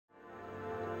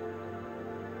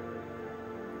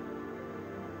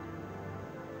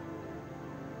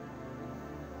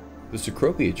The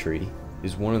Cecropia tree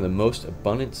is one of the most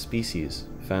abundant species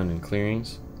found in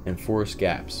clearings and forest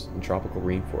gaps in tropical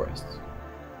rainforests.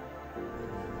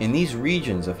 In these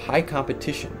regions of high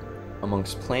competition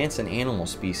amongst plants and animal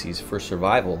species for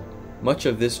survival, much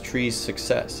of this tree's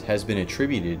success has been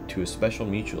attributed to a special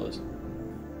mutualism.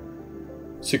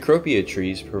 Cecropia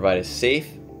trees provide a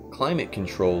safe,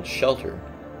 climate-controlled shelter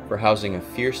for housing a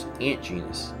fierce ant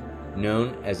genus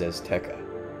known as Azteca.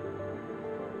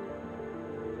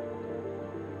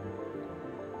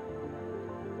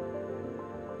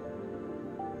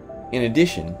 In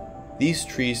addition, these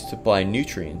trees supply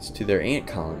nutrients to their ant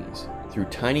colonies through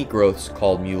tiny growths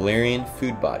called Mullerian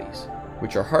food bodies,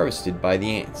 which are harvested by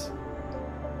the ants.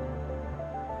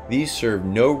 These serve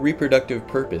no reproductive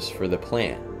purpose for the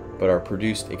plant, but are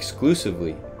produced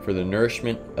exclusively for the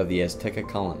nourishment of the Azteca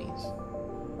colonies.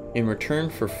 In return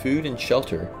for food and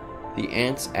shelter, the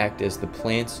ants act as the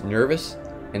plant's nervous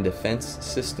and defense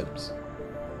systems.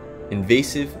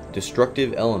 Invasive,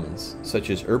 destructive elements, such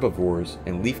as herbivores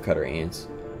and leafcutter ants,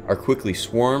 are quickly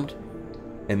swarmed,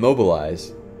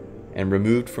 immobilized, and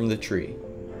removed from the tree.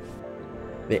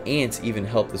 The ants even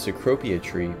help the Cecropia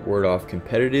tree ward off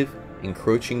competitive,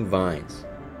 encroaching vines.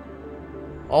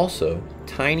 Also,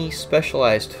 tiny,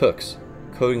 specialized hooks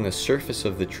coating the surface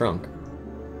of the trunk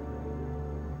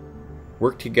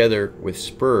work together with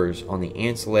spurs on the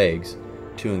ant's legs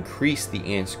to increase the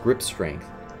ant's grip strength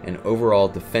and overall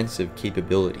defensive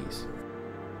capabilities.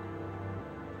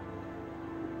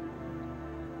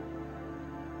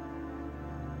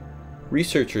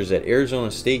 Researchers at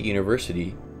Arizona State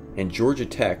University and Georgia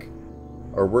Tech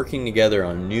are working together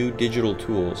on new digital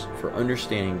tools for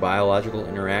understanding biological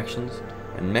interactions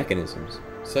and mechanisms,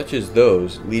 such as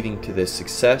those leading to the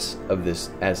success of this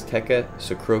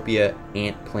Azteca-Cecropia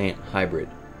ant-plant hybrid.